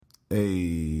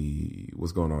Hey,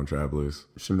 what's going on, travelers?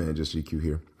 It's your man, Just GQ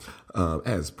here.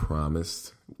 As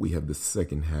promised, we have the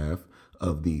second half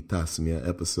of the Tasmia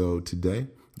episode today.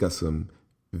 Got some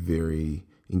very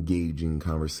engaging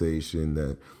conversation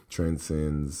that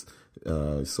transcends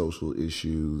social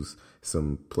issues,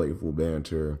 some playful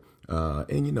banter,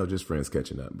 and, just friends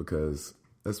catching up, because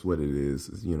that's what it is,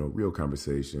 real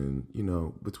conversation,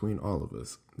 between all of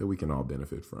us that we can all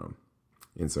benefit from.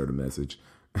 Insert a message.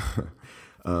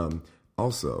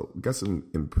 Also, got some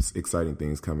exciting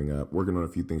things coming up. Working on a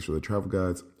few things for the travel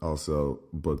guides. Also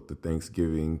booked the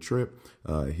Thanksgiving trip,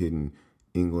 hitting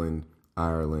England,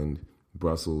 Ireland,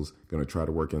 Brussels. Going to try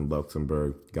to work in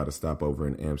Luxembourg. Got to stop over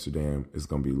in Amsterdam. It's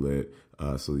going to be lit.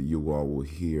 So that you all will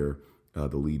hear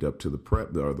the lead up to the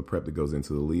prep, or the prep that goes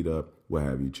into the lead up, what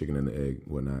have you, chicken and the egg,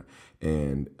 whatnot.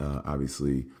 And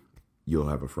obviously, you'll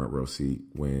have a front row seat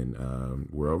when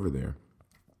we're over there.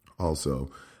 Also,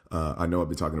 I know I've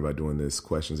been talking about doing this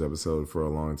questions episode for a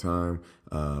long time.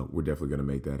 We're definitely going to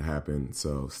make that happen.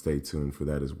 So stay tuned for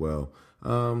that as well.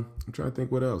 I'm trying to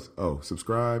think what else. Oh,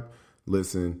 subscribe,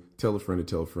 listen, tell a friend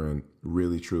to tell a friend.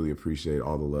 Really, truly appreciate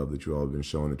all the love that you all have been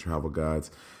showing the travel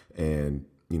guides. And,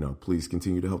 please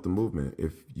continue to help the movement.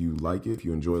 If you like it, if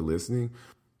you enjoy listening,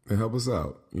 and help us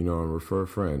out, and refer a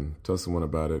friend. Tell someone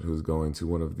about it who's going to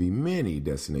one of the many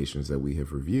destinations that we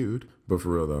have reviewed. But for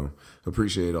real, though,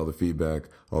 appreciate all the feedback,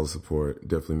 all the support.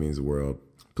 Definitely means the world.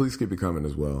 Please keep it coming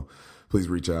as well. Please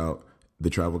reach out,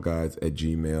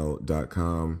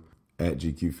 thetravelguides@gmail.com, at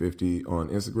GQ50 on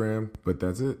Instagram. But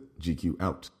that's it. GQ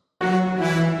out.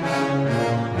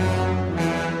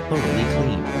 Totally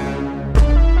clean.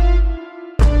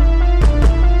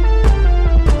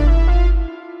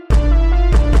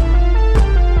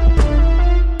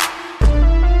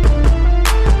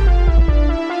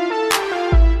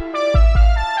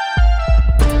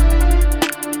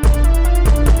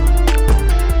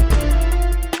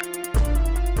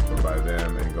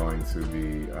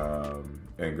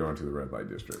 Going to the red light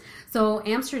district. So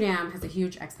Amsterdam has a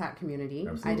huge expat community.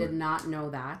 Absolutely. I did not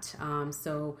know that.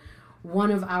 So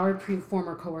one of our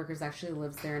former coworkers actually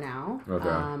lives there now.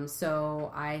 Okay.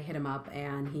 So I hit him up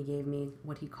and he gave me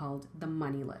what he called the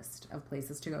money list of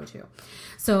places to go to.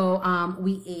 So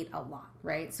we ate a lot,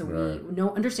 right? So right. we,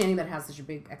 understanding that it has such a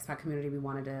big expat community, we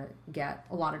wanted to get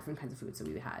a lot of different kinds of food. So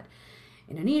we had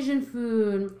Indonesian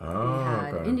food, we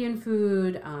had Indian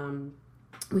food,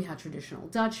 we had traditional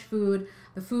Dutch food.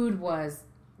 The food was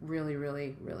really,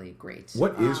 really, really great.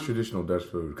 What is traditional Dutch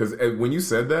food? Because when you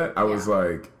said that, I was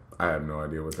like, I have no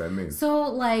idea what that means. So,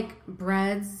 like,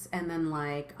 breads and then,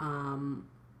 like,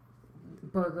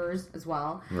 burgers as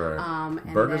well. Right.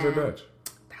 And burgers are Dutch?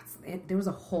 That's it. There was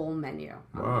a whole menu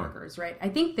of wow. burgers, right? I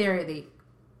think they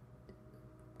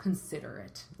consider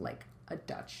it, like, a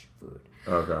Dutch food.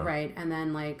 Okay. Right? And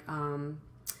then, like,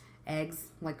 eggs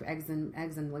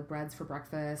and like breads for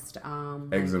breakfast.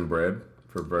 Eggs and bread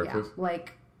for breakfast? Yeah,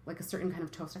 like a certain kind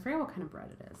of toast. I forget what kind of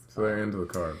bread it is. So they're into the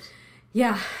carbs.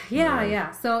 Yeah.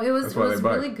 So it was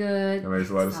really good. That makes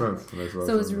a lot of sense.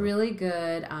 So it was really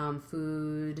good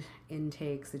food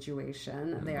intake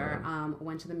situation there.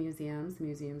 Went to the museums. The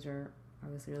museums are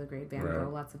obviously really great. Van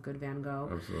Gogh, lots of good Van Gogh.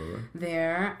 Absolutely.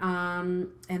 There.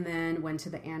 And then went to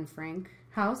the Anne Frank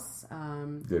house.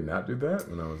 Did not do that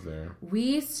when I was there.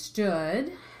 We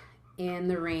stood in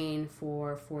the rain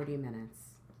for 40 minutes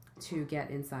to get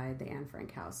inside the Anne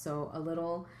Frank house. So a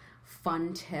little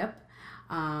fun tip.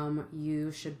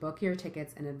 You should book your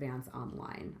tickets in advance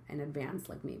online. In advance,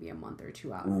 like maybe a month or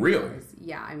 2 out. Really?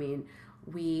 Yeah, I mean,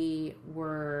 we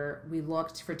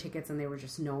looked for tickets and there were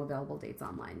just no available dates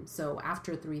online. So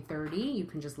after 3:30, you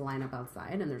can just line up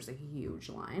outside and there's a huge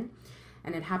line.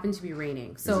 And it happened to be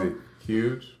raining. So is it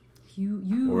huge?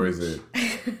 Huge. Or is it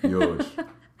huge?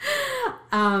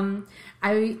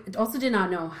 I also did not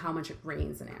know how much it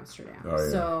rains in Amsterdam. Oh, yeah.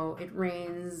 So it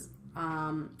rains.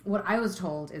 What I was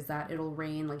told is that it'll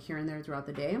rain like here and there throughout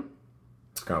the day.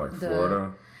 It's kind of like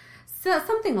Florida. So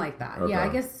something like that. Okay. Yeah, I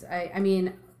guess. I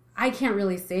mean, I can't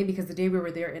really say because the day we were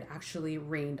there, it actually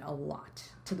rained a lot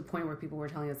to the point where people were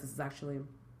telling us this is actually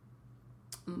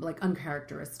like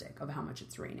uncharacteristic of how much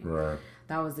it's raining. Right.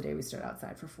 That was the day we stood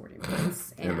outside for 40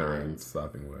 minutes. And the rain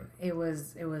stopping wet. It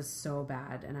was so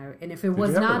bad. And if it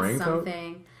was not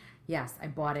something, yes, I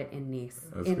bought it in Nice.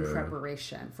 That's in good.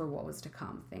 Preparation for what was to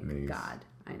come. Thank Nice. God.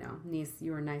 I know. Nice,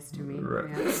 you were nice to me. Right.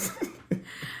 Yeah.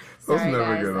 Sorry,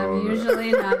 guys. I'm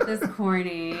usually not this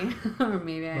corny. Or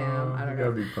maybe I am. I don't know. You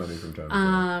gotta be funny from time to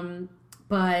time.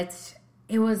 But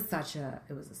it was a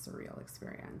surreal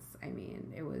experience. I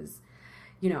mean, it was,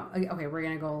 okay, we're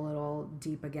going to go a little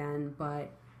deep again, but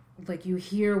like you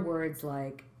hear words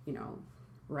like,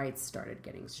 rights started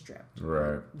getting stripped.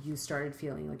 Right. You started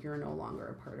feeling like you're no longer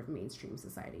a part of mainstream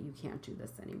society. You can't do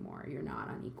this anymore. You're not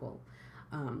on equal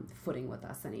footing with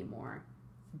us anymore.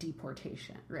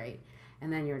 Deportation, right?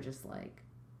 And then you're just like,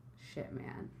 shit,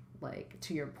 man. Like,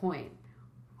 to your point,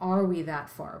 are we that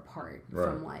far apart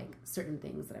from like certain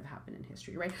things that have happened in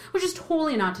history, right? Which is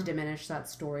totally not to diminish that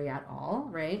story at all,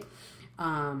 right?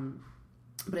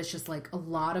 But it's just like a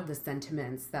lot of the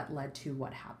sentiments that led to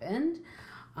what happened,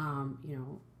 you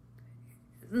know,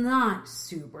 not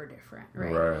super different,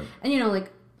 right? And, you know,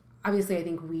 like, obviously I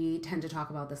think we tend to talk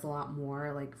about this a lot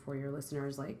more, like, for your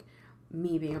listeners, like,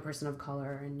 me being a person of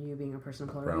color and you being a person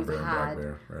of color, Brown we've bear, had black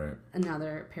bear, right.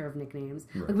 another pair of nicknames.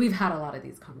 Like, we've had a lot of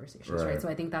these conversations, right? So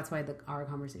I think that's why our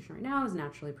conversation right now is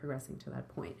naturally progressing to that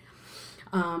point.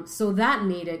 So that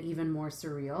made it even more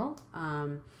surreal.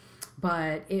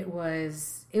 But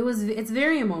it's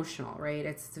very emotional, right?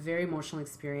 It's a very emotional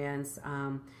experience.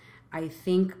 I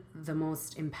think the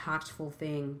most impactful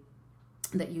thing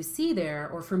that you see there,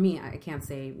 or for me, I can't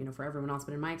say, you know, for everyone else,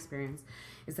 but in my experience,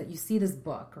 is that you see this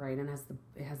book, right? And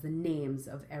it has the names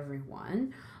of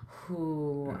everyone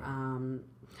who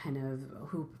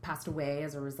who passed away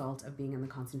as a result of being in the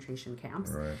concentration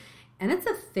camps. Right. And it's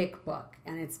a thick book,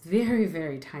 and it's very,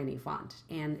 very tiny font,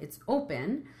 and it's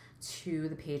open to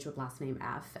the page with last name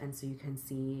F, and so you can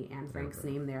see Anne Frank's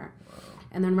name there. Wow.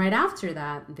 And then right after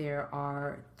that, there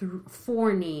are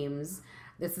 4 names.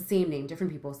 It's the same name,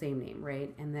 different people, same name,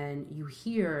 right? And then you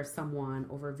hear someone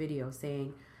over video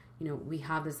saying, you know, we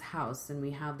have this house and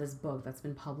we have this book that's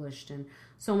been published in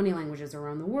so many languages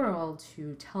around the world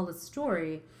to tell the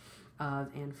story of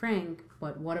Anne Frank,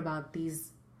 but what about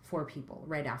these 4 people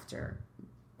right after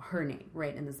her name,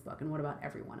 right, in this book? And what about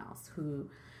everyone else who,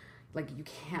 like, you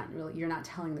can't really, you're not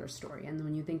telling their story. And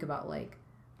when you think about, like,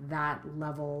 that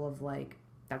level of, like,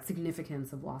 that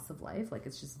significance of loss of life, like,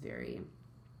 it's just very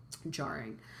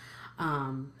jarring.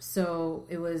 So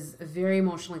it was a very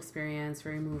emotional experience,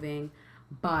 very moving,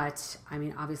 but I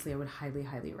mean, obviously I would highly,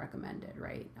 highly recommend it,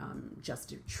 right? Just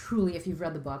to truly, if you've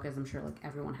read the book, as I'm sure like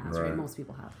everyone has, right? Most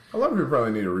people have. A lot of people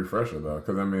probably need a refresher though,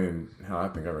 because I mean, hell, I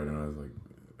think I read it when I was like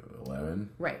 11.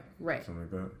 Right. Something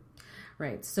like that.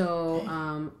 Right.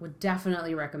 So would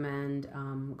definitely recommend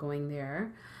going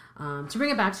there. To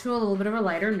bring it back to a little bit of a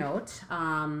lighter note,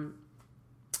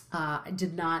 I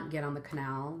did not get on the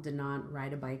canal, did not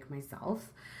ride a bike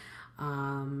myself,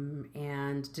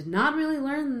 and did not really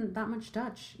learn that much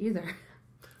Dutch either.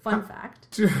 Fun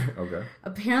fact. Okay.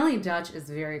 Apparently Dutch is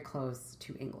very close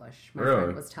to English. My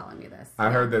friend was telling me this. I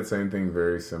heard that same thing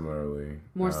very similarly.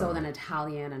 More so than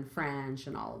Italian and French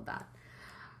and all of that.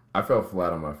 I fell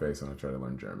flat on my face when I tried to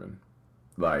learn German.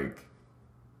 Like,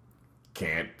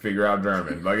 can't figure out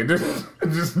German. Like, it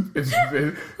just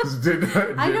did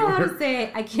not. I know how to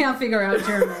say I can't figure out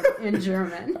German in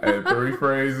German. I had 3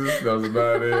 phrases. That was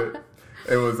about it.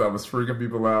 I was freaking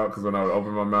people out because when I would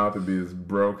open my mouth, it'd be this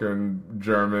broken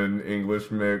German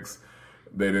English mix.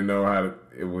 They didn't know how to.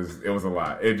 It was a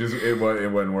lot. It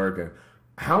wasn't working.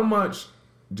 How much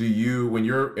do you, when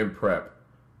you're in prep?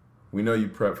 We know you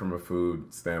prep from a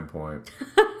food standpoint.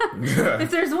 If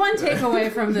there's one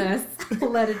takeaway from this,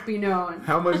 let it be known.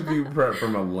 How much do you prep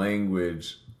from a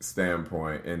language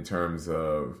standpoint in terms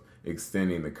of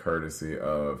extending the courtesy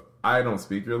of, I don't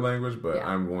speak your language, but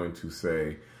I'm going to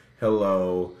say,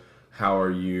 hello, how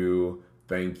are you,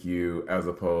 thank you, as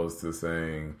opposed to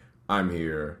saying, I'm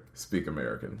here, speak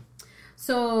American?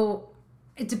 So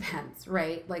it depends,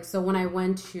 right? Like, so when I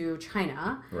went to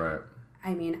China, right.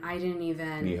 I mean, I didn't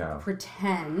even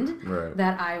pretend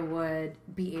that I would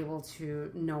be able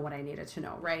to know what I needed to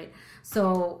know, right?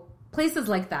 So places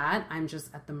like that, I'm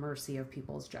just at the mercy of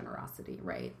people's generosity,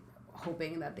 right?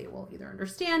 Hoping that they will either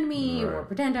understand me or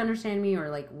pretend to understand me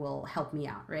or, like, will help me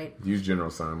out, right? Use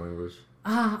general sign language.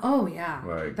 Oh, yeah.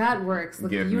 Like, that works.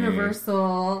 Like,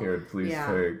 universal. Here, please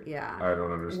take. Yeah. I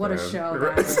don't understand. What a show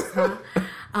that is, huh?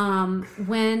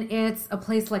 When it's a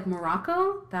place like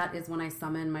Morocco, that is when I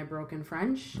summon my broken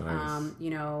French. Nice.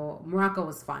 You know, Morocco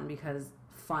was fun because,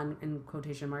 fun in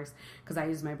quotation marks, because I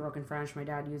used my broken French, my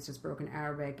dad used his broken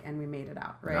Arabic, and we made it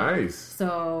out, right? Nice.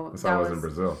 So that's how I was in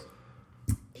Brazil.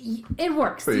 It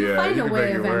works. You find a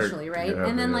way eventually, right? Yeah,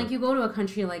 and then, like, you go to a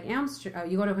country like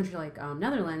you go to a country like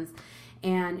Netherlands,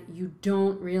 and you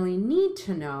don't really need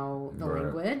to know the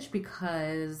language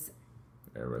because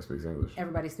everybody speaks English.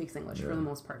 Everybody speaks English for the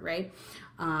most part, right?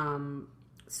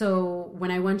 So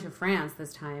when I went to France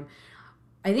this time,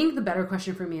 I think the better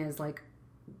question for me is, like,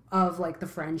 of, like, the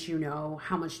French, you know,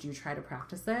 how much do you try to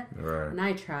practice it? Right. And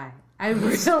I try. I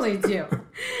really do.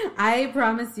 I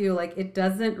promise you, like, it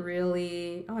doesn't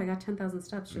really... Oh, I got 10,000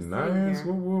 steps just sitting Nice.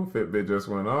 here. Woo, Fitbit just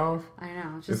went off. I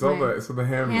know. It's all the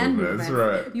hand movements,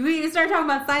 right? You start talking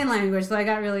about sign language, so I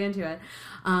got really into it.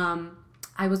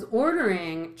 I was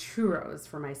ordering churros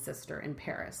for my sister in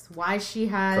Paris. Why she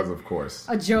had of course.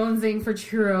 a jonesing for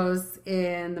churros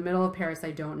in the middle of Paris,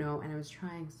 I don't know. And I was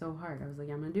trying so hard. I was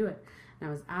like, I'm going to do it. And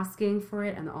I was asking for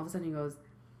it, and then all of a sudden he goes,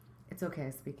 it's okay,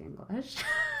 I speak English.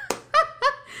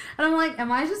 And I'm like,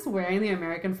 am I just wearing the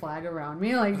American flag around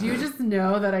me? Like, do you just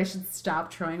know that I should stop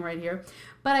trying right here?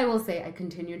 But I will say I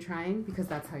continued trying because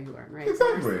that's how you learn, right?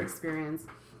 Exactly. Experience.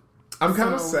 I'm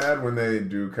kind of sad when they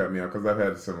do cut me out because I've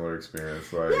had a similar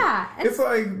experience. Like, yeah, it's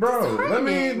like, bro, let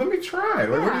me try.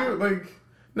 Like, what do you like?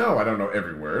 No, I don't know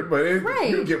every word, but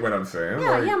you get what I'm saying.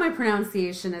 Yeah, like, my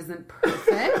pronunciation isn't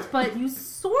perfect, but you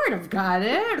sort of got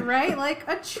it, right? Like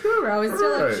a churro is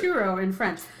still a churro in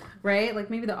French, right? Like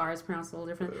maybe the R is pronounced a little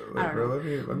different. I don't know.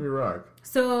 Let me rock.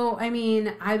 So, I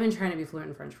mean, I've been trying to be fluent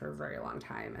in French for a very long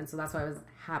time, and so that's why I was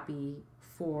happy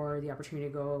for the opportunity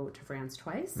to go to France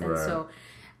twice. And so,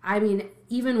 I mean,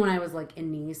 even when I was like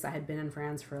in Nice, I had been in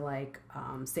France for like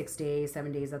 6 days,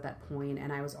 7 days at that point,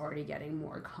 and I was already getting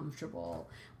more comfortable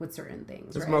with certain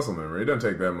things. It's muscle memory. It doesn't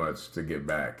take that much to get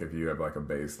back if you have like a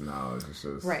base knowledge. It's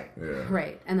just right.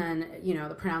 And then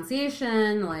the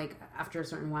pronunciation, like after a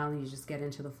certain while, you just get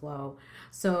into the flow.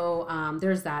 So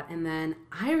there's that, and then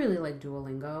I really like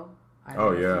Duolingo.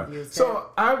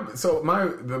 So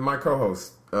my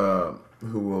co-host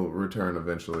who will return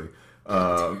eventually.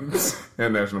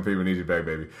 And National People Need You Back,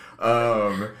 baby.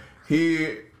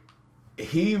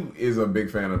 He is a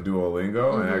big fan of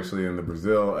Duolingo, and actually in the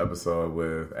Brazil episode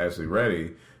with Ashley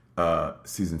Reddy,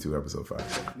 season 2, episode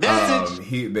 5,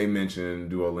 they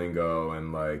mentioned Duolingo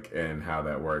and how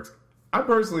that works. I've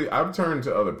turned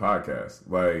to other podcasts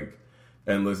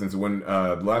and listened to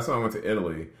the last time I went to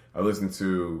Italy, I listened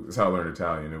to It's How I Learned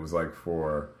Italian. It was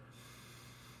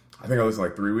I think I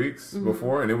listened 3 weeks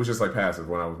before, and it was just passive.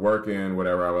 When I was working,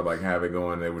 whatever, I would have it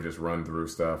going. They would just run through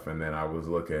stuff, and then I would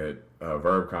look at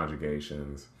verb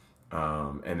conjugations.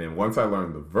 And then once I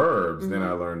learned the verbs, then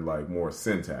I learned more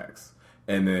syntax.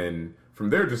 And then from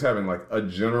there, just having a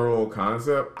general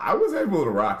concept, I was able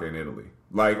to rock in Italy.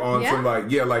 Some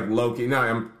low-key. Now,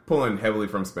 I'm pulling heavily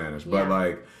from Spanish, but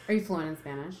Are you fluent in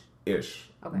Spanish? Ish.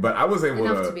 Okay. But I was able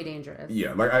Enough to be dangerous.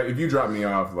 Yeah, if you dropped me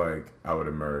off, I would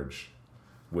emerge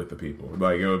with the people.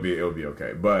 It would be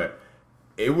okay. But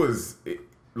it was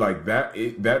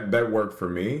that worked for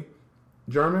me.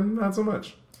 German, not so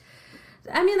much.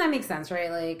 I mean, that makes sense, right?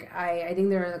 I think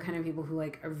there are the kind of people who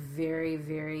are very,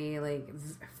 very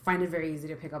find it very easy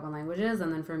to pick up on languages,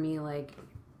 and then for me,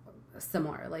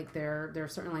 similar. There are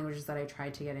certain languages that I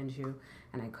tried to get into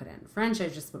and I couldn't. French,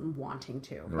 I've just been wanting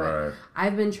to. But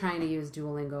I've been trying to use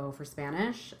Duolingo for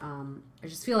Spanish. I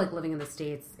just feel like living in the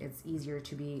States, it's easier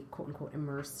to be quote unquote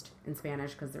immersed in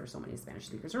Spanish because there are so many Spanish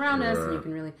speakers around us, and you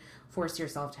can really force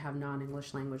yourself to have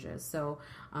non-English languages. So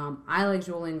I like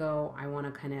Duolingo. I want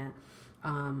to kind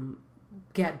of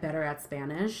get better at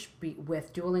Spanish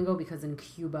with Duolingo because in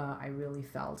Cuba, I really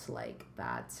felt like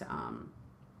that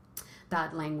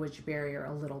language barrier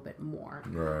a little bit more.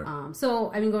 Right.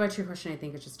 So, I mean, go back to your question. I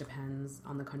think it just depends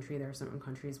on the country. There are certain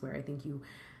countries where I think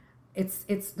it's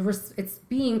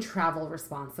being travel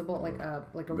responsible,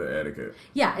 the etiquette.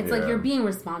 Yeah, it's you're being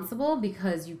responsible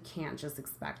because you can't just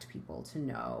expect people to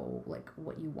know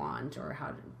what you want or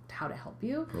how to help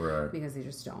you, right? Because they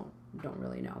just don't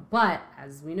really know. But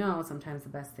as we know, sometimes the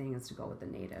best thing is to go with the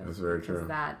native. That's very true.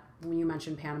 That when you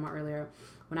mentioned Panama earlier,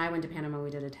 when I went to Panama, we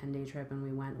did a 10-day trip and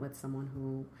we went with someone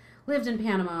who lived in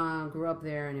Panama, grew up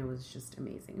there, and it was just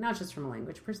amazing. Not just from a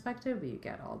language perspective, but you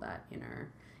get all that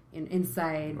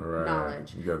inside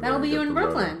knowledge. That'll be you in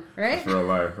Brooklyn, right? For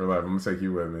life. I'm gonna take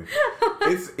you with me.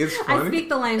 It's funny. I speak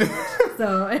the language,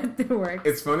 so it works.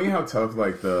 It's funny how tough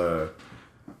the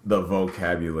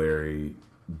vocabulary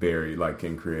barrier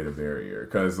can create a barrier.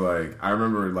 Because I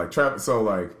remember travel.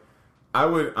 So I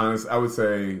would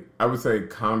say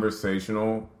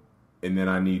conversational, and then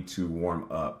I need to warm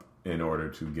up in order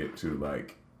to get to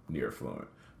near fluent.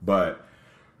 But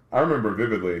I remember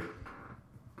vividly.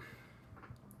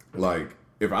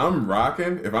 If I'm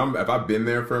rocking, if I've been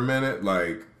there for a minute,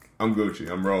 I'm Gucci,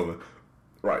 I'm rolling,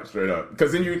 right, straight up.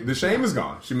 Because then the shame is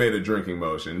gone. She made a drinking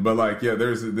motion, but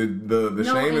there's the no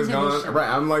shame is gone. Right,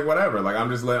 I'm whatever. I'm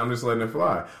just letting it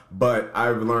fly. But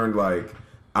I've learned I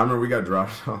remember we got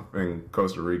dropped off in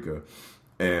Costa Rica,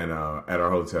 and at our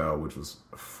hotel, which was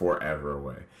forever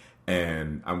away,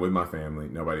 And I'm with my family.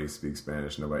 Nobody speaks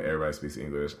Spanish. Everybody speaks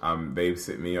English. They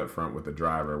sit me up front with the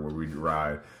driver where we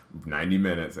ride 90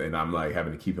 minutes, and I'm like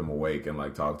having to keep him awake and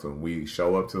like talk to him. We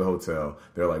show up to the hotel.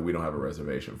 They're like, we don't have a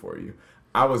reservation for you.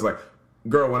 I was like,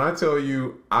 girl, when I tell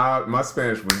you, my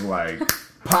Spanish was like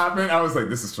popping. I was like,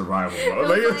 this is survival mode.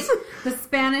 Like the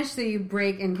Spanish that you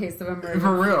break in case of emergency.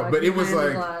 For real, like but it was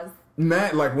like glass.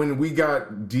 Matt. Like when we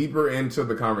got deeper into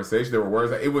the conversation, there were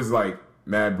words. It was like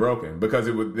mad broken because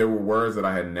there were words that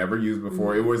I had never used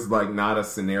before. It was like not a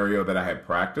scenario that I had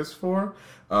practiced for.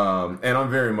 And I'm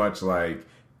very much like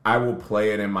I will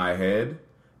play it in my head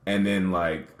and then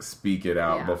like speak it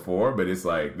out before, but it's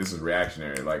like this is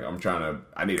reactionary. Like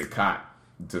I need a cot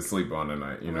to sleep on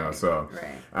tonight, you know. Right, so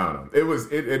right. I don't know.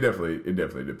 It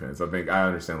definitely depends. I think I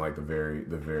understand like the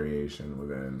variation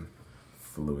within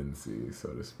fluency, so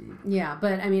to speak. Yeah,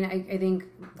 but I mean, I think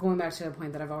going back to the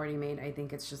point that I've already made, I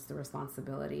think it's just the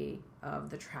responsibility of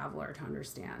the traveler to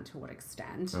understand to what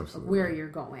extent, where you're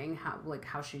going,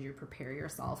 how should you prepare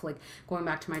yourself. Like going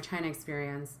back to my China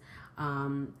experience,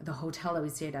 the hotel that we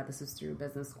stayed at, this was through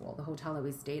business school, the hotel that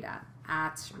we stayed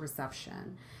at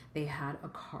reception, they had a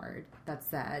card that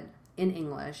said in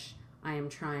English, I am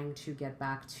trying to get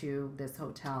back to this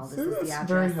hotel. This is the address.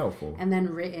 Very helpful. And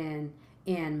then written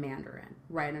in Mandarin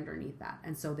right underneath that.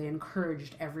 And so they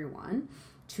encouraged everyone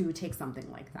to take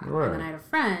something like that. Right. And then I had a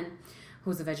friend who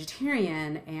was a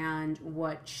vegetarian, and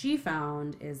what she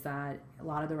found is that a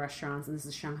lot of the restaurants, and this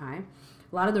is Shanghai,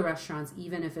 a lot of the restaurants,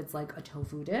 even if it's like a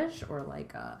tofu dish or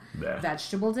like a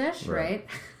vegetable dish, right?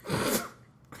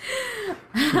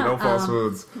 No false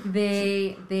foods.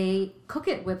 They cook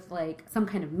it with like some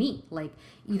kind of meat, like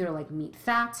either like meat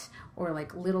fat or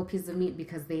like little pieces of meat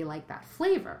because they like that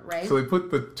flavor, right? So they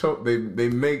put they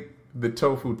make the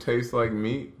tofu taste like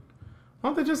meat. Why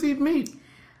don't they just eat meat?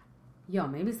 Yo,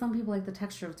 maybe some people like the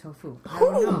texture of tofu. I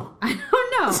don't know.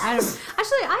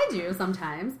 Actually, I do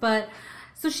sometimes, but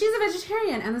so she's a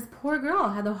vegetarian, and this poor girl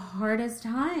had the hardest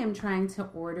time trying to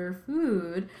order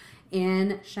food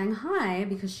in Shanghai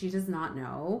because she does not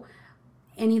know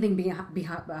anything beyond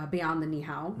the ni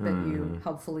hao that you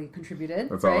helpfully contributed.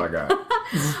 That's right? all I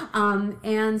got.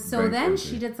 And so then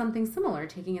she did something similar,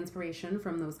 taking inspiration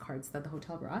from those cards that the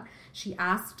hotel brought. She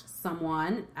asked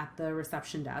someone at the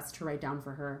reception desk to write down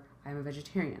for her, I'm a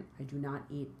vegetarian. I do not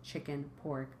eat chicken,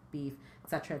 pork, beef,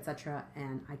 etc.,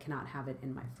 and I cannot have it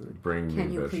in my food.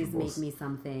 Can you please make me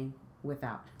something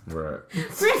without? Right.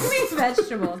 Bring me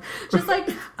vegetables. Just like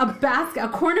a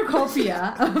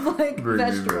cornucopia of like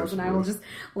vegetables, and I will just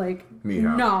like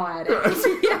gnaw at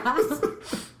it. Yeah.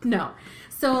 No.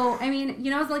 So, I mean,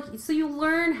 it's like, so you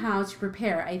learn how to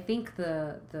prepare. I think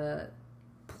the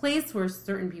place where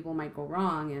certain people might go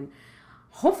wrong, and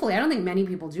hopefully, I don't think many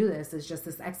people do this, is just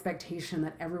this expectation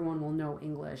that everyone will know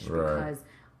English because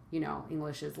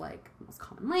English is like the most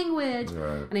common language.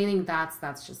 Right. And I think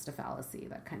that's just a fallacy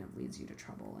that kind of leads you to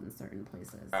trouble in certain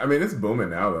places. I mean, it's booming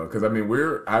now though, because I mean,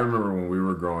 I remember when we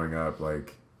were growing up,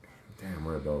 like, damn,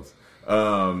 we're adults.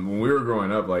 When we were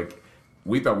growing up, like,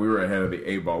 we thought we were ahead of the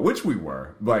 8 ball, which we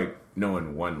were, like,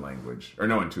 knowing one language or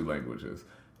knowing 2 languages.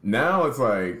 Now it's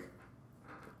like,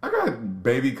 I got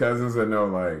baby cousins that know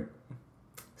like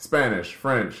Spanish,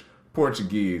 French,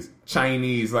 Portuguese,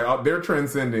 Chinese, like they're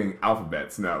transcending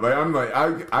alphabets now. Like I'm like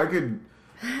I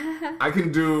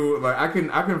can do like I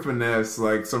can finesse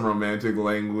like some romantic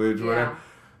language. Whatever.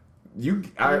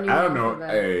 I don't know.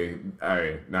 Hey,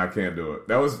 no, I can't do it.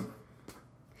 That was.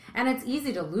 And it's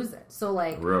easy to lose it. So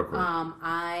like, real quick.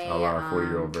 I a lot of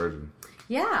 40-year-old virgin.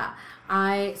 Yeah.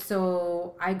 I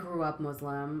grew up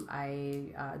Muslim. I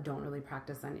don't really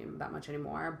practice that much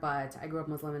anymore, but I grew up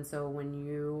Muslim, and so when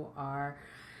you are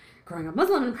growing up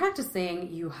Muslim and practicing,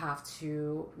 you have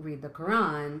to read the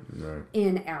Quran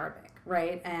in Arabic,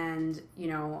 right? And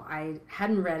I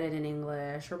hadn't read it in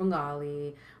English or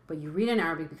Bengali, but you read in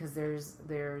Arabic because there's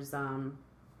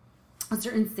a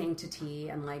certain sanctity,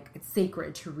 and like it's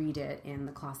sacred to read it in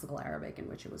the classical Arabic in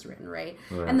which it was written, right?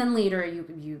 And then later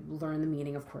you learn the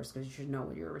meaning, of course, because you should know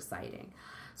what you're reciting.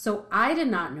 So I did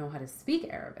not know how to speak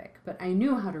Arabic, but I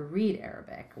knew how to read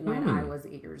Arabic when I was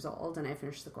 8 years old, and I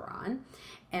finished the Quran.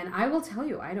 And I will tell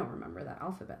you, I don't remember that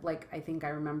alphabet. Like, I think I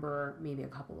remember maybe a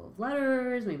couple of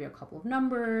letters, maybe a couple of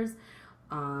numbers.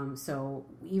 So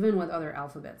even with other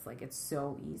alphabets, like, it's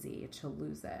so easy to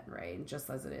lose it, right? Just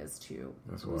as it is to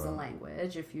lose a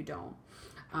language if you don't.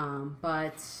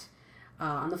 But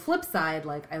on the flip side,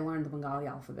 like, I learned the Bengali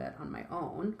alphabet on my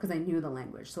own because I knew the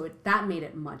language. So that made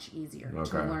it much easier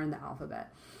to learn the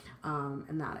alphabet.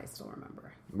 And that I still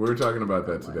remember. We were talking about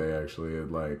that today, actually,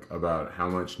 like, about how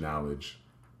much knowledge,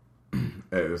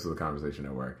 this is a conversation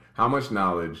at work, how much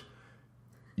knowledge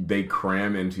they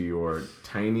cram into your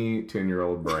tiny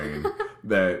 10-year-old brain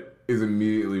that is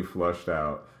immediately flushed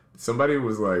out. Somebody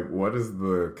was like, what is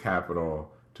the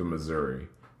capital to Missouri?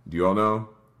 Do you all know?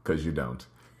 Because you don't.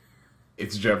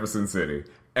 It's Jefferson City.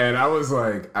 And I was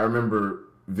like, I remember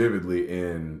vividly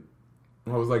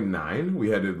I was like 9.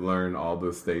 We had to learn all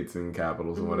the states and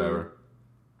capitals and whatever.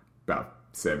 About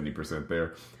 70%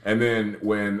 there. And then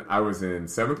when I was in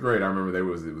 7th grade, I remember it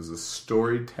was a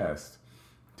story test.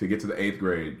 To get to the 8th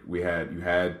grade, you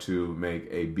had to make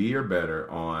a B or better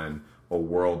on a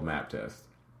world map test.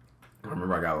 I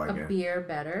remember I got like a B or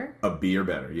better. A B or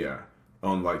better, yeah.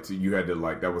 On like you had to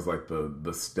like that was like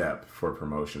the step for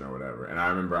promotion or whatever. And I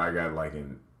remember I got like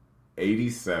an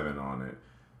 87 on it.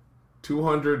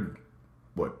 200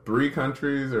 3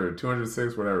 countries or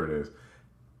 206, whatever it is.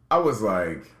 I was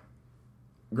like,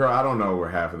 girl, I don't know where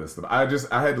half of this stuff. I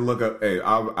had to look up. Hey,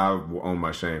 I'll own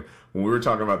my shame. When we were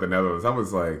talking about the Netherlands, I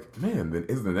was like, man,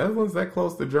 is the Netherlands that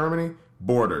close to Germany?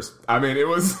 Borders. I mean, it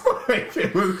was like,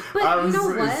 it was, but I was you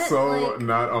know what? so like,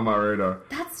 not on my radar.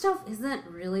 That stuff isn't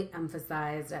really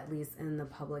emphasized, at least in the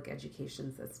public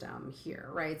education system here,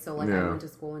 right? So, like, I went to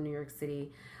school in New York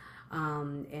City,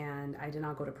 and I did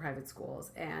not go to private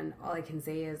schools. And all I can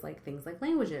say is, like, things like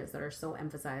languages that are so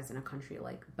emphasized in a country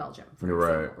like Belgium, for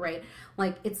example, right?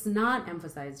 Like, it's not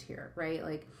emphasized here, right?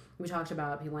 Like, we talked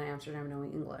about people in Amsterdam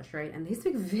knowing English, right? And they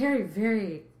speak very,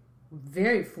 very,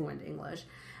 very fluent English.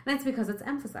 And that's because it's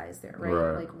emphasized there,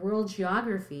 right? Like, world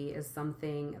geography is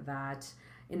something that,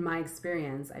 in my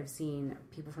experience, I've seen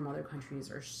people from other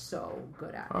countries are so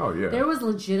good at. Oh, yeah. There was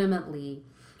legitimately,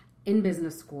 in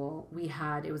business school,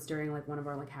 it was during, like, one of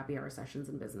our, like, happy hour sessions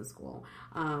in business school.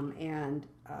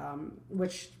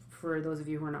 Which, for those of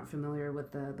you who are not familiar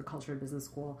with the culture of business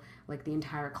school, like, the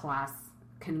entire class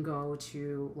can go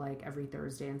to, like, every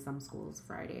Thursday, and some schools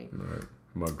Friday. Right.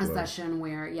 A session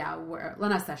where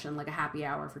not a session, like a happy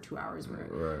hour for 2 hours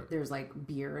where there's like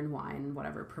beer and wine and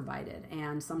whatever provided.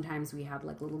 And sometimes we had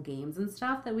like little games and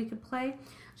stuff that we could play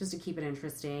just to keep it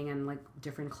interesting, and like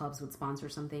different clubs would sponsor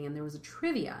something. And there was a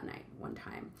trivia night one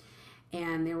time,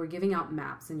 and they were giving out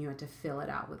maps, and you had to fill it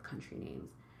out with country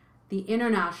names. The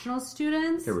international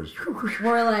students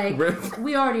were like,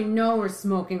 we already know we're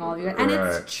smoking all of you. And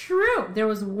it's true. There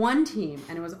was one team,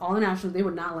 and it was all national. They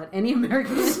would not let any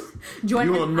Americans join.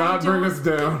 You will not bring us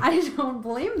down. I don't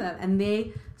blame them. And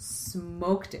they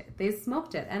smoked it.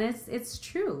 And it's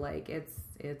true. Like, it's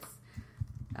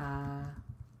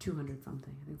 200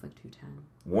 something. I think it's like 210.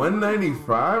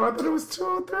 195? I thought it was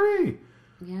 203.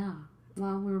 Yeah.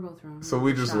 Well, we were both wrong. So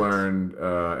we just learned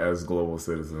as global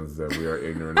citizens that we are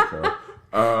ignorant as hell.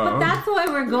 But that's why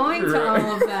we're going to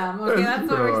all of them. Okay, that's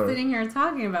why we're sitting here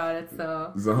talking about it.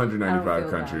 So there's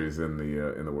 195 countries in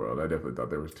the world. I definitely thought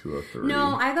there was 203.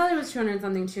 No, I thought it was 200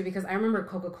 something too, because I remember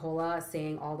Coca-Cola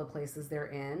saying all the places they're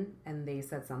in, and they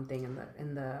said something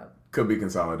in the could be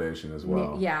consolidation as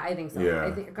well. Yeah, I think so. Yeah,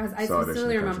 because I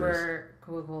specifically remember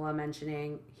Coca-Cola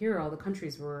mentioning here are all the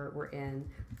countries we're in,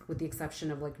 with the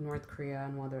exception of like North Korea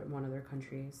and one other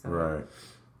country. So right,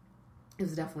 it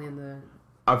was definitely in the.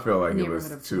 I feel like it was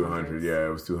 200. Yeah, it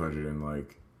was 200 in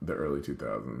like the early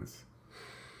 2000s.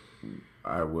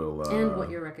 I will. And what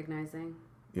you're recognizing.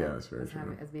 Yeah, that's very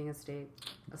true. As being a state,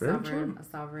 a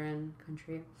sovereign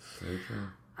country. Very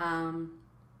true.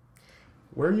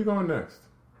 Where are you going next?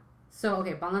 So,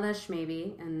 okay, Bangladesh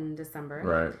maybe in December.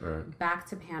 Right. Back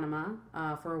to Panama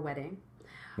for a wedding.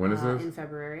 When is this? In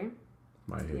February.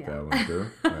 Might hit that one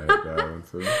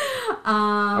too.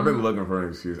 I've been looking for an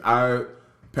excuse.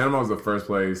 Panama was the first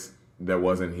place that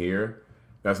wasn't here.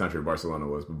 That's not true. Barcelona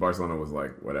was, but Barcelona was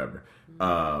like whatever.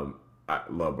 I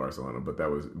love Barcelona,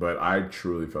 but I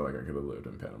truly felt like I could have lived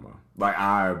in Panama. Like,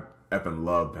 I effing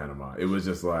love Panama. It was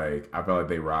just like, I felt like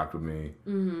they rocked with me.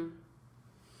 Mm-hmm.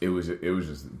 It was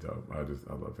just dope. I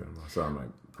love Panama, so I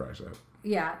might crash that.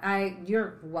 Yeah,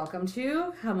 you're welcome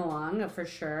to come along for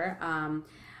sure.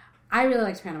 I really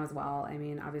liked Panama as well. I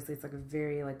mean, obviously it's like a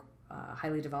very like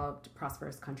highly developed,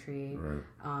 prosperous country.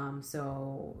 Right.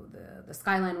 So the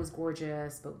skyline was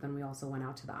gorgeous, but then we also went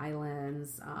out to the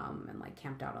islands and like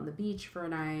camped out on the beach for a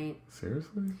night.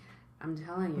 Seriously? I'm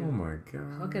telling you. Oh my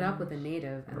god. Hook it up with a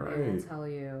native, and they will tell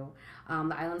you.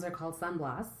 The islands are called San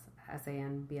Blas.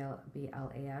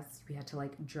 SANBLAS. We had to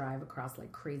like drive across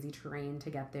like crazy terrain to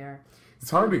get there. It's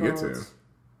hard to get to.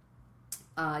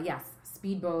 Yes,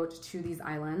 speedboat to these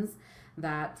islands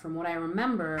that, from what I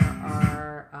remember,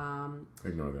 are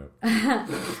ignore that.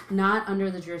 Not under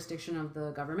the jurisdiction of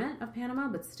the government of Panama,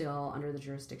 but still under the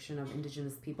jurisdiction of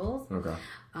indigenous peoples. Okay.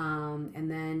 And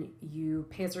then you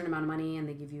pay a certain amount of money, and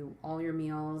they give you all your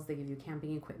meals. They give you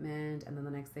camping equipment, and then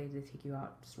the next day they take you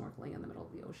out snorkeling in the middle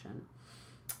of the ocean.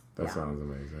 That sounds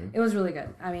amazing. It was really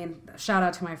good. I mean, shout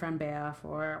out to my friend Bea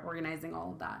for organizing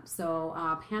all of that. So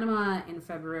Panama in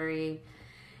February.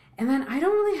 And then I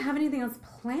don't really have anything else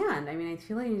planned. I mean, I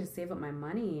feel like I need to save up my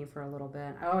money for a little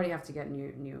bit. I already have to get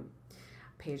new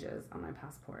pages on my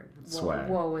passport. Swag.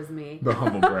 Woe is me. The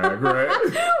humble brag, right?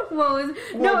 No,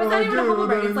 it's not even a humble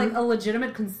brag. It's like a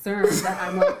legitimate concern that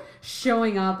I'm like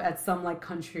showing up at some like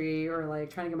country or like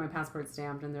trying to get my passport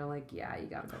stamped, and they're like, "Yeah, you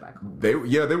got to go back home." They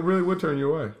really would turn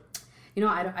you away. You know,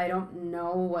 I don't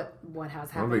know what has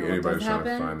happened. I don't think anybody's trying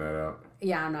to find that out.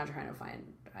 Yeah, I'm not trying to find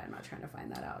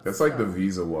that out. That's like the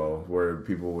visa woe, where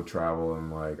people will travel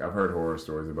and like I've heard horror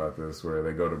stories about this, where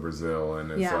they go to Brazil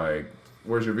and it's like,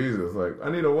 "Where's your visa?" It's like,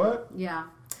 "I need a what?" Yeah.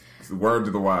 Word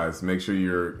to the wise: make sure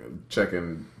you're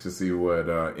checking to see what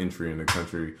entry in the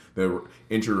country, the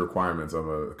entry requirements of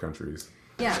a country's.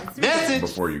 Yeah, it's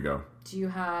before you go. Do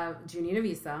you need a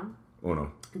visa? Oh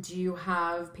no. Do you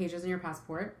have pages in your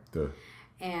passport? Duh.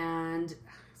 And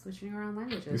switching around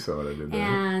languages. You saw what I did there.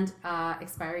 And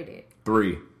expiry date.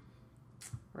 3.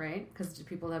 Right? Because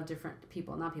countries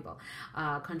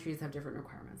have different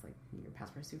requirements. Like your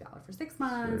passport is valid for 6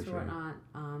 months or whatnot.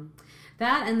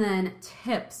 That and then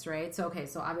tips, right? So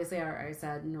obviously I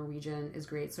said Norwegian is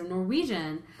great. So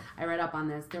Norwegian, I read up on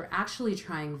this. They're actually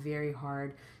trying very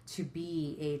hard to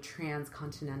be a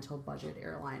transcontinental budget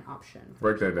airline option.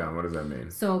 Break that down. What does that mean?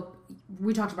 So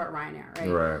we talked about Ryanair, right?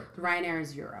 Right. Ryanair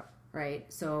is Europe, right?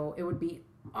 So it would be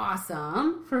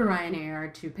awesome for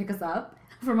Ryanair to pick us up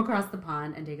from across the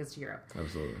pond and take us to Europe.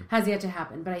 Absolutely. Has yet to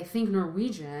happen. But I think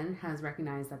Norwegian has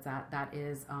recognized that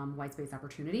is white space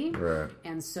opportunity. Right.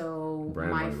 And so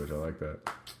brand language, I like that.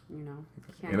 You know,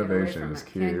 innovation is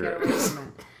key. Can't get away from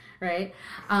it. Right?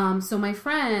 So my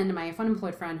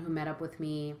unemployed friend who met up with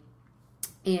me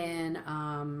in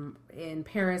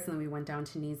Paris, and then we went down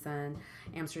to Nice and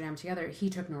Amsterdam together, he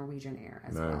took Norwegian Air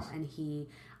as well. And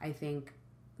I think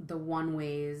the one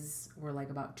ways were like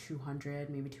about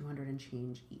 200, maybe 200 and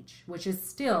change each, which is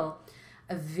still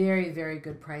a very, very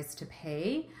good price to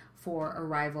pay for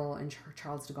arrival in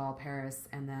Charles de Gaulle, Paris,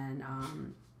 and then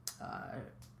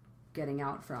getting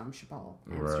out from Schiphol,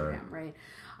 Amsterdam, right?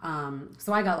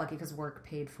 So I got lucky because work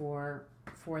paid for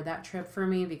that trip for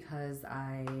me because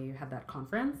I had that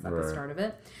conference at the start of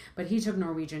it. But he took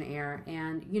Norwegian Air,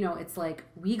 and it's like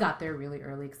we got there really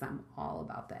early because I'm all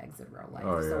about the exit row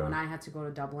life. So when I had to go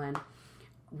to Dublin,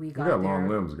 you got there. Long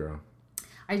limbs, girl.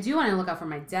 I do want to look out for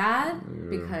my dad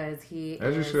because he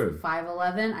is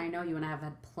 5'11". I know you and I have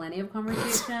had plenty of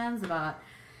conversations about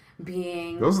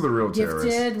being those are the real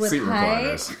gifted terrorists. with Seat height.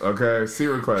 recliners. Okay, seat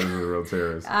recliners are the real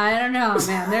terrorists. I don't know,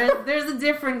 man. There's a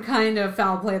different kind of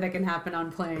foul play that can happen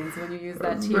on planes when you use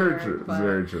that tier. Very true.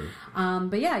 Very true.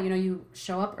 But yeah, you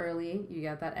show up early, you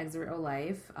get that exit row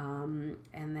life, and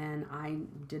then I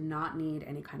did not need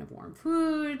any kind of warm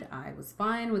food. I was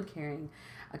fine with carrying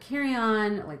a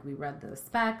carry-on. Like we read the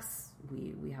specs.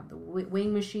 We have the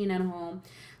weighing machine at home.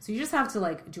 So you just have to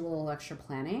like do a little extra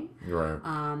planning. Right.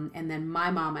 And then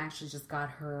my mom actually just got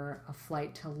her a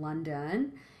flight to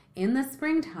London in the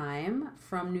springtime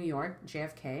from New York,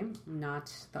 JFK,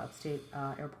 not the upstate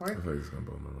airport. I thought you was going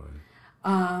to blow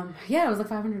my mind. Yeah, it was like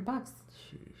 $500.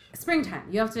 Springtime.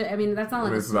 You have to, that's not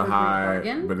like it's the high,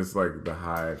 but it's like the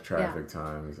high traffic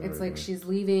time. It's like she's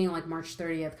leaving like March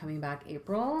 30th, coming back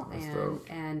April.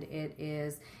 And it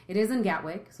is in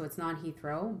Gatwick, so it's not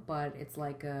Heathrow, but it's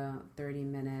like a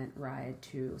 30-minute ride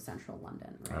to central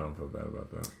London. Right? I don't feel bad about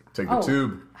that. Take the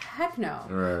tube. Heck no.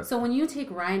 Right. So when you take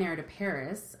Ryanair to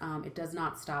Paris, it does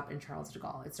not stop in Charles de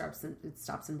Gaulle. It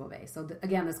stops in Beauvais. So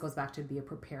again, this goes back to be a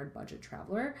prepared budget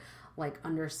traveler. Like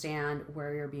understand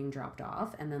where you're being dropped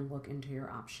off and then look into your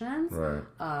options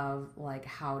of like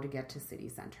how to get to city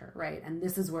center, right? And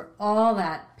this is where all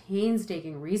that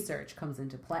painstaking research comes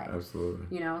into play.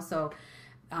 Absolutely. So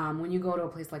when you go to a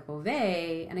place like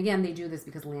Beauvais, and again, they do this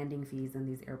because landing fees in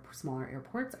these smaller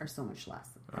airports are so much less.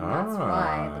 And that's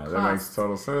why the that makes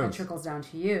total cost sense. that trickles down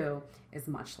to you is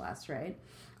much less, right?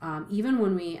 Even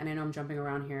when and I know I'm jumping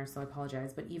around here, so I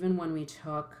apologize, but even when we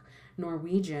took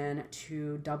Norwegian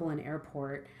to Dublin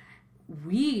Airport,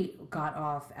 we got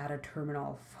off at a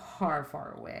terminal far,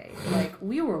 far away. Like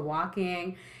we were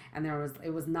walking, and it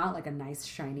was not like a nice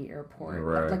shiny airport.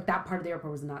 Right. Like that part of the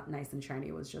airport was not nice and shiny.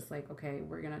 It was just like, okay,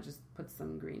 we're gonna just put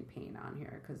some green paint on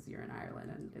here because you're in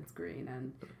Ireland and it's green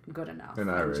and good enough. And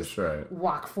Irish, right?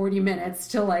 Walk 40 minutes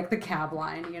to like the cab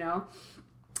line,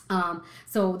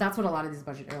 So that's what a lot of these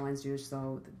budget airlines do.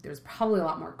 So there's probably a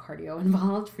lot more cardio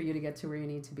involved for you to get to where you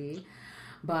need to be.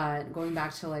 But going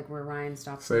back to like where Ryan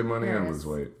stopped. Save money and lose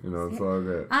weight. It's all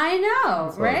good. I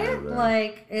know, right?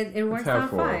 Like it works out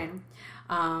fine.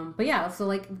 But yeah, so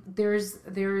like there's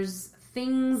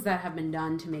things that have been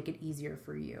done to make it easier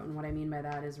for you. And what I mean by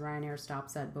that is Ryanair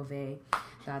stops at Beauvais.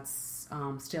 That's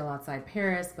still outside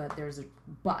Paris, but there's a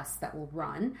bus that will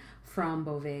run from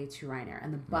Beauvais to Ryanair.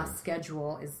 And the bus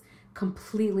schedule is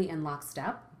completely in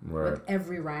lockstep with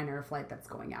every Ryanair flight that's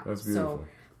going out. That's beautiful.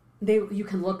 So you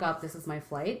can look up, this is my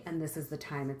flight, and this is the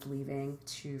time it's leaving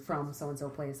from so-and-so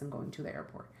place and going to the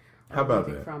airport. How about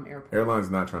that? From airport.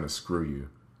 Airline's not trying to screw you.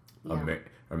 Yeah.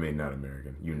 I mean, not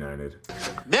American. United.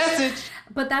 Message!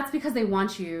 But that's because they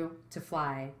want you to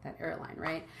fly that airline,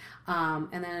 right?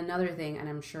 And then another thing, and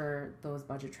I'm sure those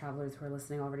budget travelers who are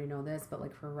listening already know this, but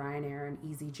like for Ryanair and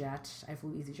EasyJet, I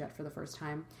flew EasyJet for the first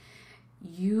time.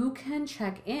 You can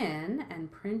check in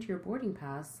and print your boarding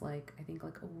pass I think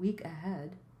a week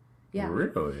ahead. Yeah.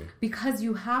 Really? Because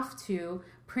you have to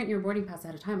print your boarding pass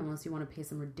ahead of time unless you want to pay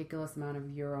some ridiculous amount of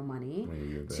euro money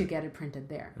to get it printed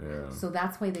there. Yeah. So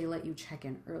that's why they let you check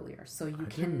in earlier. So you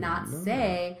cannot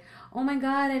say, oh my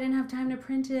God, I didn't have time to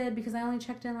print it because I only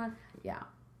checked in on... Yeah.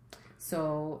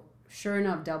 So sure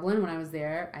enough, Dublin, when I was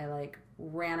there, I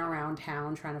ran around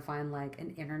town trying to find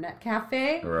an internet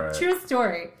cafe. Right. True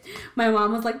story. My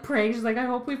mom was praying. She's like, I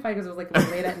hope we find, because it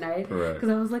was late at night. Right. Because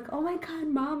I was like, oh my God,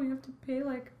 Mom, we have to pay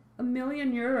 €1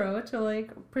 million to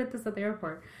print this at the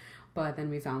airport. But then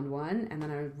we found one, and then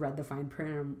I read the fine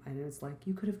print, and it's like,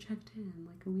 you could have checked in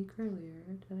a week earlier.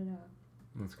 Da-da-da.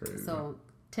 That's crazy. So,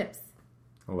 tips.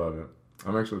 I love it.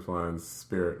 I'm actually flying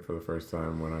Spirit for the first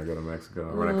time when I go to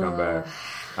Mexico. When I come back,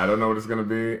 I don't know what it's going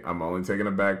to be. I'm only taking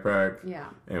a backpack. Yeah.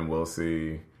 And we'll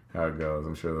see how it goes.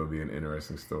 I'm sure there'll be an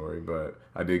interesting story. But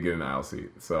I did get an aisle seat,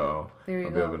 so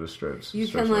I'll be able to stretch. You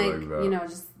stretch can my legs out.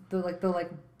 just the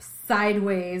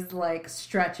sideways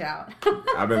stretch out.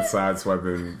 I've been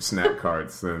sideswiping snack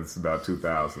carts since about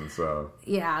 2000. So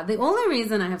yeah, the only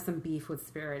reason I have some beef with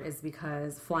Spirit is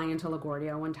because flying into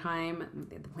LaGuardia one time,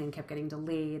 the plane kept getting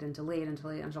delayed until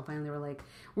finally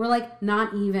we're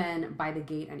not even by the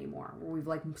gate anymore. We've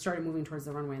started moving towards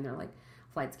the runway, and they're like,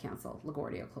 flights canceled.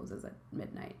 LaGuardia closes at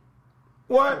midnight.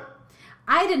 what?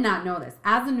 I did not know this.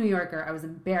 As a New Yorker, I was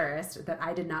embarrassed that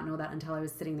I did not know that until I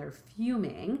was sitting there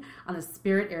fuming on a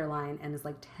Spirit airline, and it's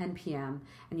 10 p.m.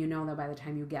 and you know that by the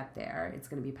time you get there, it's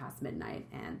going to be past midnight,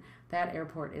 and that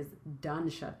airport is done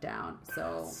shut down.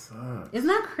 So, isn't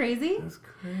that crazy? That's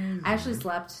crazy. I actually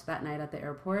slept that night at the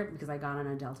airport because I got on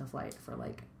a Delta flight for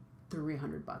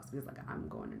 $300 because I'm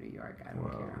going to New York. I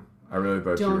don't care. I really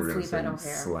thought you were going to say at you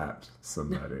O'Hare. slapped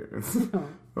somebody. No.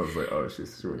 I was like, oh, she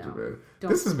went to No. bed. Don't.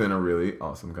 This has been a really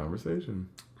awesome conversation.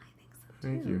 I think so,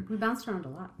 Thank too. you. We bounced around a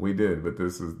lot. We did, but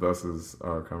thus is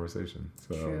our conversation.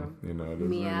 So, True. it is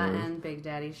Mia what it is. and Big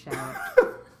Daddy shout.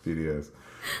 BDS.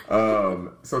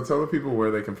 So tell the people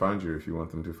where they can find you if you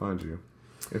want them to find you.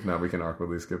 If not, we can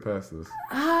awkwardly skip past this.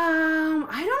 I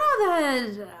don't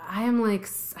know that I am I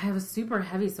have a super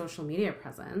heavy social media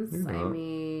presence. You I don't.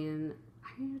 mean,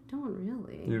 I don't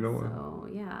really. You don't? So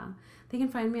yeah, they can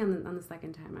find me on the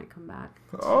second time I come back.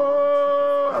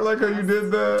 Oh, I like how you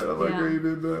did that. I like Yeah. how you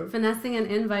did that. Finessing an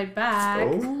invite back.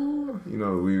 Oh,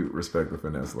 we respect the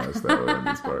finesse lifestyle in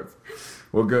these parts.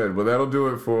 Well, good. Well, that'll do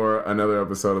it for another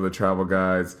episode of the Travel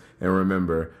Guides. And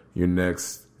remember, your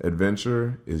next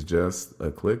adventure is just a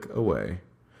click away.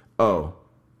 Oh,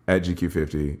 at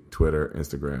GQ50, Twitter,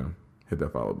 Instagram. Hit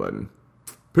that follow button.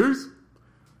 Peace.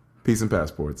 Peace and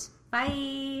passports.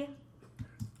 Bye.